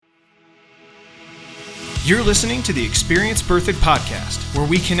You're listening to the Experience Berthoud podcast, where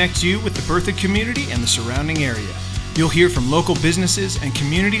we connect you with the Berthoud community and the surrounding area. You'll hear from local businesses and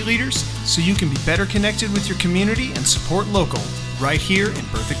community leaders so you can be better connected with your community and support local right here in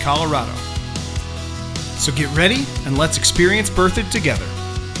Berthoud, Colorado. So get ready and let's experience Berthoud together.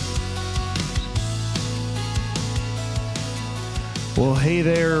 Well, hey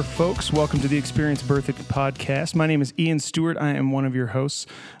there, folks. Welcome to the Experience Berthoud podcast. My name is Ian Stewart. I am one of your hosts.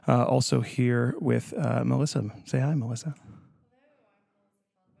 Also here with Melissa. Say hi, Melissa.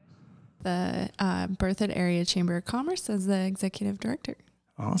 The Berthoud Area Chamber of Commerce as the executive director.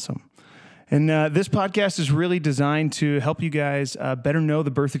 Awesome. And this podcast is really designed to help you guys better know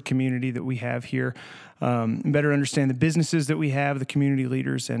the Berthoud community that we have here, better understand the businesses that we have, the community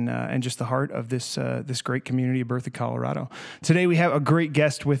leaders, and just the heart of this great community of Berthoud, Colorado. Today we have a great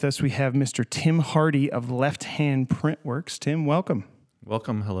guest with us. We have Mr. Tim Hardy of Left Hand Printworks. Tim, welcome.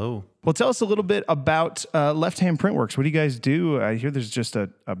 Welcome. Hello. Well, tell us a little bit about Left Hand Printworks. What do you guys do? I hear there's just a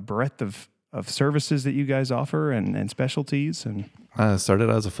breadth of services that you guys offer and specialties. And I started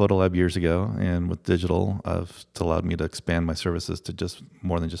as a photo lab years ago, and with digital, it's allowed me to expand my services to just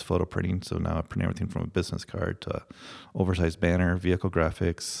more than just photo printing. So now I print everything from a business card to oversized banner, vehicle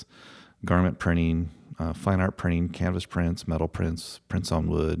graphics, garment printing, fine art printing, canvas prints, metal prints, prints on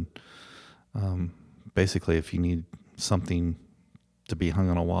wood. Basically, if you need something to be hung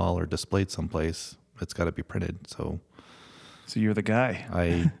on a wall or displayed someplace, it's got to be printed. So you're the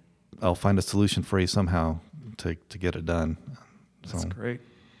guy. I'll find a solution for you somehow to get it done. That's great.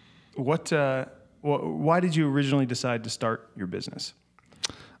 Why did you originally decide to start your business?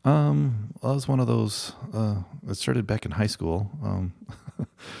 I was one of those. It started back in high school.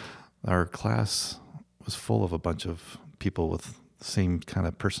 Our class was full of a bunch of people with the same kind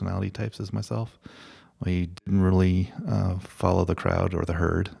of personality types as myself. We didn't really follow the crowd or the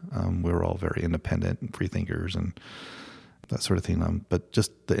herd. We were all very independent and free thinkers and that sort of thing. But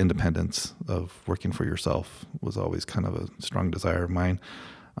just the independence of working for yourself was always kind of a strong desire of mine.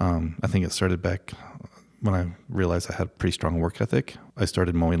 I think it started back when I realized I had a pretty strong work ethic. I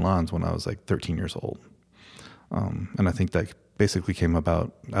started mowing lawns when I was like 13 years old. And I think that basically came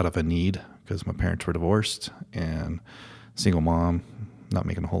about out of a need because my parents were divorced and single mom, not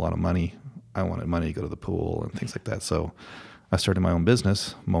making a whole lot of money. I wanted money to go to the pool and things like that. So I started my own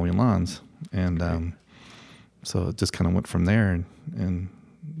business, mowing lawns. And so it just kind of went from there, and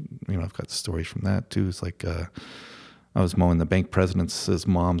you know, I've got stories from that too. It's like I was mowing the bank president's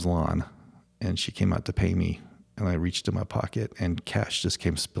mom's lawn, and she came out to pay me, and I reached in my pocket, and cash just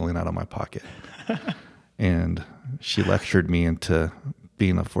came spilling out of my pocket. And she lectured me into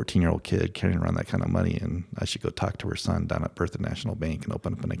being a 14-year-old kid carrying around that kind of money, and I should go talk to her son down at Berthoud National Bank and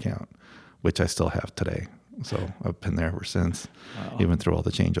open up an account, which I still have today. So I've been there ever since, even through all the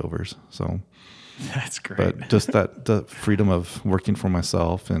changeovers. So. That's great. But just the freedom of working for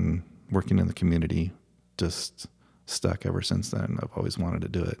myself and working in the community just stuck ever since then. I've always wanted to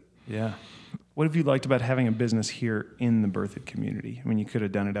do it. Yeah. What have you liked about having a business here in the Berthoud community? I mean, you could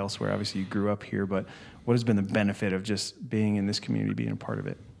have done it elsewhere. Obviously, you grew up here, but what has been the benefit of just being in this community, being a part of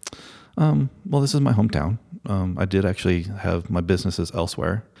it? Well, this is my hometown. I did actually have my businesses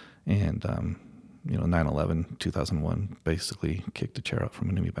elsewhere, and 9/11, 2001 basically kicked the chair out from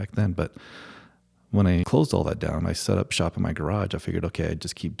under me back then. But when I closed all that down, I set up shop in my garage. I figured, okay, I'd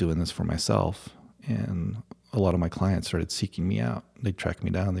just keep doing this for myself. And a lot of my clients started seeking me out. They'd track me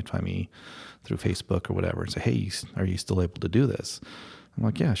down. They'd find me through Facebook or whatever and say, hey, are you still able to do this? I'm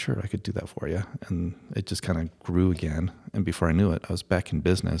like, yeah, sure, I could do that for you. And it just kind of grew again. And before I knew it, I was back in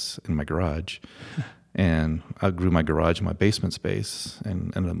business in my garage. And I grew my garage in my basement space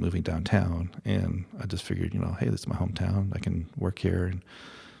and ended up moving downtown. And I just figured, hey, this is my hometown. I can work here.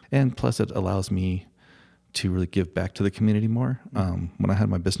 And plus, it allows me to really give back to the community more. When I had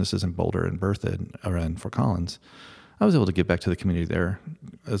my businesses in Boulder and Berthoud, or in Fort Collins, I was able to give back to the community there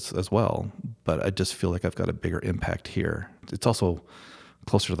as well. But I just feel like I've got a bigger impact here. It's also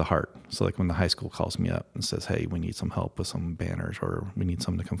closer to the heart. So like when the high school calls me up and says, hey, we need some help with some banners, or we need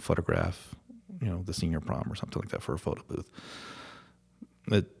someone to come photograph, the senior prom or something like that for a photo booth.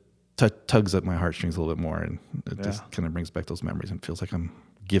 It tugs at my heartstrings a little bit more, and it just kind of brings back those memories and feels like I'm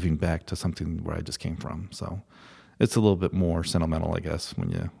giving back to something where I just came from. So it's a little bit more sentimental, I guess, when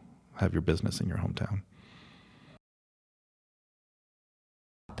you have your business in your hometown.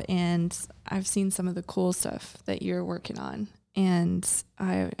 And I've seen some of the cool stuff that you're working on. And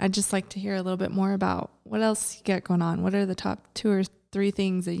I'd just like to hear a little bit more about what else you got going on. What are the top 2 or 3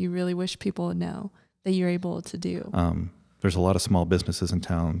 things that you really wish people would know that you're able to do? There's a lot of small businesses in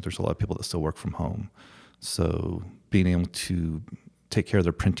town. There's a lot of people that still work from home. So being able to take care of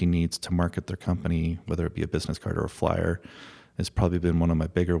their printing needs to market their company, whether it be a business card or a flyer, has probably been one of my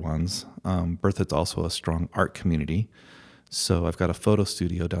bigger ones. Berthoud's also a strong art community. So I've got a photo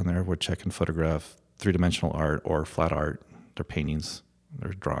studio down there which I can photograph three-dimensional art or flat art, their paintings,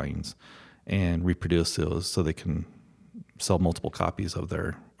 their drawings, and reproduce those so they can sell multiple copies of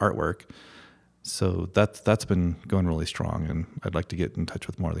their artwork. So that's been going really strong, and I'd like to get in touch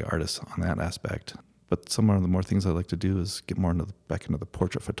with more of the artists on that aspect. But some of the more things I'd like to do is get more back into the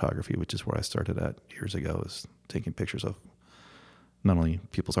portrait photography, which is where I started at years ago, is taking pictures of not only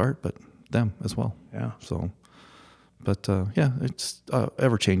people's art, but them as well. Yeah. So, but yeah, it's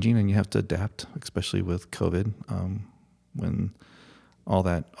ever changing, and you have to adapt, especially with COVID. When all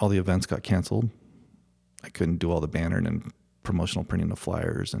the events got canceled, I couldn't do all the banner and promotional printing of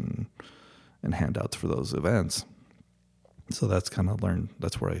flyers and handouts for those events. So that's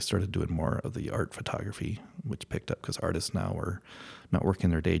where I started doing more of the art photography, which picked up because artists now were not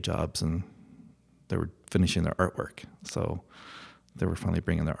working their day jobs and they were finishing their artwork. So they were finally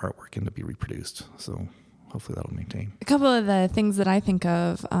bringing their artwork in to be reproduced. So hopefully that'll maintain. A couple of the things that I think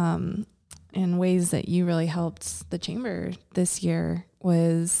of in ways that you really helped the chamber this year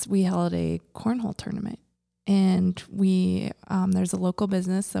was we held a cornhole tournament. And there's a local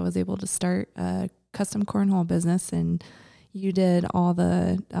business that was able to start a custom cornhole business, and you did all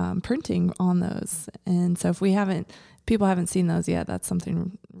the printing on those. And so if people haven't seen those yet, that's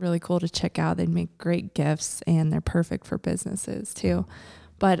something really cool to check out. They'd make great gifts, and they're perfect for businesses too.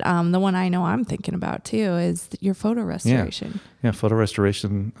 But the one I know I'm thinking about too is your photo restoration. Yeah, photo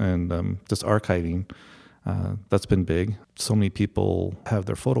restoration and just archiving. That's been big. So many people have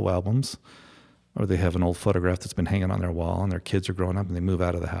their photo albums, or they have an old photograph that's been hanging on their wall, and their kids are growing up and they move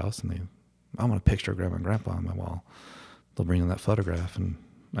out of the house and I want a picture of grandma and grandpa on my wall. They'll bring in that photograph and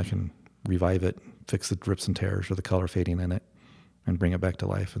I can revive it, fix the drips and tears or the color fading in it, and bring it back to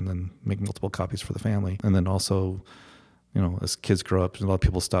life, and then make multiple copies for the family. And then also, as kids grow up, a lot of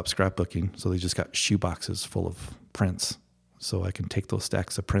people stop scrapbooking, so they just got shoe boxes full of prints. So I can take those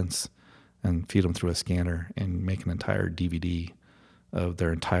stacks of prints and feed them through a scanner and make an entire DVD of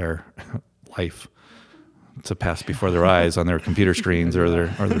their entire life to pass before their eyes on their computer screens or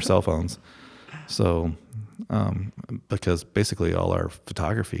their cell phones. So, because basically all our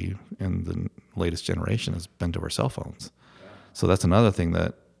photography in the latest generation has been to our cell phones. So that's another thing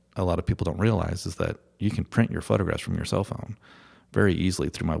that a lot of people don't realize, is that you can print your photographs from your cell phone very easily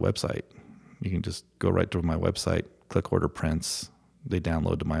through my website. You can just go right to my website, click order prints, they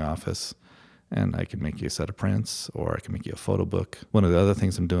download to my office, and I can make you a set of prints, or I can make you a photo book. One of the other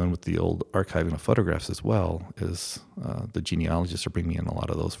things I'm doing with the old archiving of photographs as well is the genealogists are bringing me in a lot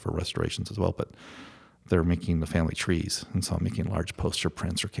of those for restorations as well, but they're making the family trees. And so I'm making large poster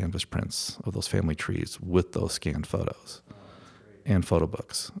prints or canvas prints of those family trees with those scanned photos and photo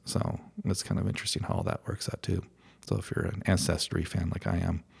books. So it's kind of interesting how all that works out too. So if you're an Ancestry fan like I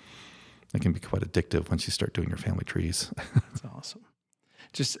am, it can be quite addictive once you start doing your family trees. That's awesome.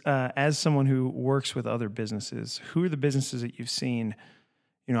 Just as someone who works with other businesses, who are the businesses that you've seen?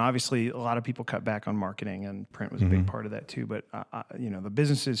 Obviously a lot of people cut back on marketing, and print was a big part of that too. But the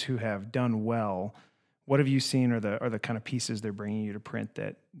businesses who have done well, what have you seen are the kind of pieces they're bringing you to print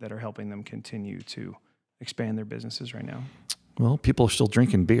that are helping them continue to expand their businesses right now? Well, people are still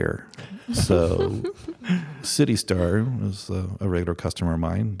drinking beer. So City Star is a regular customer of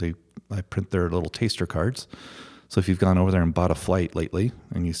mine. I print their little taster cards. So if you've gone over there and bought a flight lately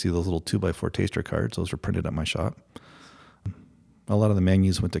and you see those little 2x4 taster cards, those are printed at my shop. A lot of the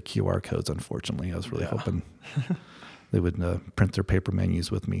menus went to QR codes, unfortunately. I was really hoping they would print their paper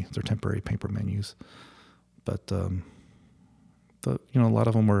menus with me, their temporary paper menus. But a lot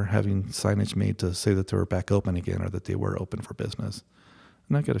of them were having signage made to say that they were back open again, or that they were open for business.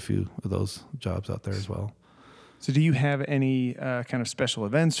 And I got a few of those jobs out there as well. So do you have any kind of special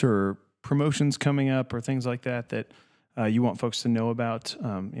events or promotions coming up or things like that you want folks to know about?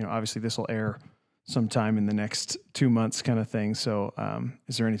 Obviously this will air sometime in the next 2 months kind of thing. So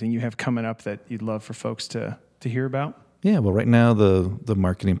is there anything you have coming up that you'd love for folks to hear about? Yeah, well, right now the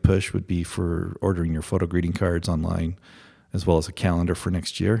marketing push would be for ordering your photo greeting cards online, as well as a calendar for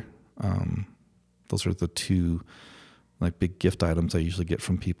next year. Those are the two big gift items I usually get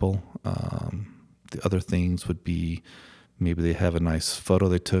from people. The other things would be maybe they have a nice photo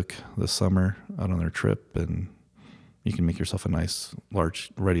they took this summer out on their trip, and you can make yourself a nice, large,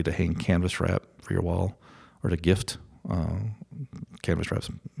 ready-to-hang canvas wrap for your wall or to gift. Canvas wraps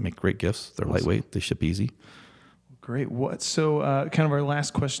make great gifts. They're lightweight. They ship easy. Great. Kind of our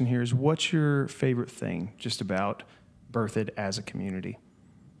last question here is, what's your favorite thing just about Berthoud as a community?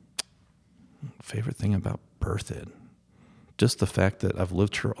 Favorite thing about Berthoud? just the fact that I've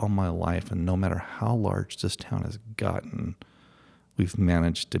lived here all my life, and no matter how large this town has gotten, we've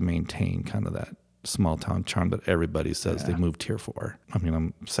managed to maintain kind of that small town charm that everybody says they moved here for. I mean,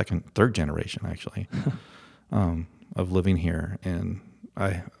 I'm third generation actually, of living here, and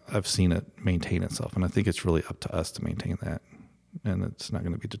I've seen it maintain itself, and I think it's really up to us to maintain that, and it's not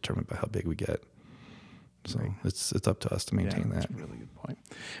going to be determined by how big we get. So it's up to us to maintain that. That's a really good point.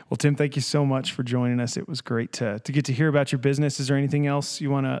 Well, Tim, thank you so much for joining us. It was great to get to hear about your business. Is there anything else you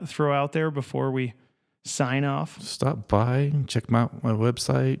want to throw out there before we sign off? Stop by, check my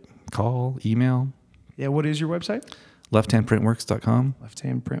website, call, email. Yeah, what is your website? lefthandprintworks.com.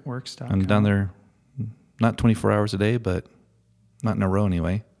 lefthandprintworks.com. I'm down there not 24 hours a day, but not in a row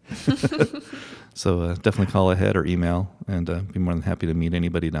anyway. So definitely call ahead or email, and be more than happy to meet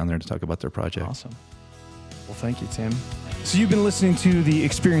anybody down there to talk about their project. Awesome. Well, thank you, Tim. So you've been listening to the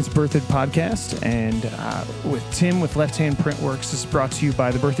Experience Berthoud podcast, and with Tim with Left Hand Printworks. This is brought to you by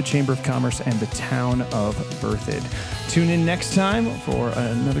the Berthoud Chamber of Commerce and the town of Berthoud. Tune in next time for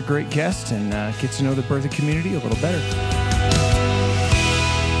another great guest and get to know the Berthoud community a little better.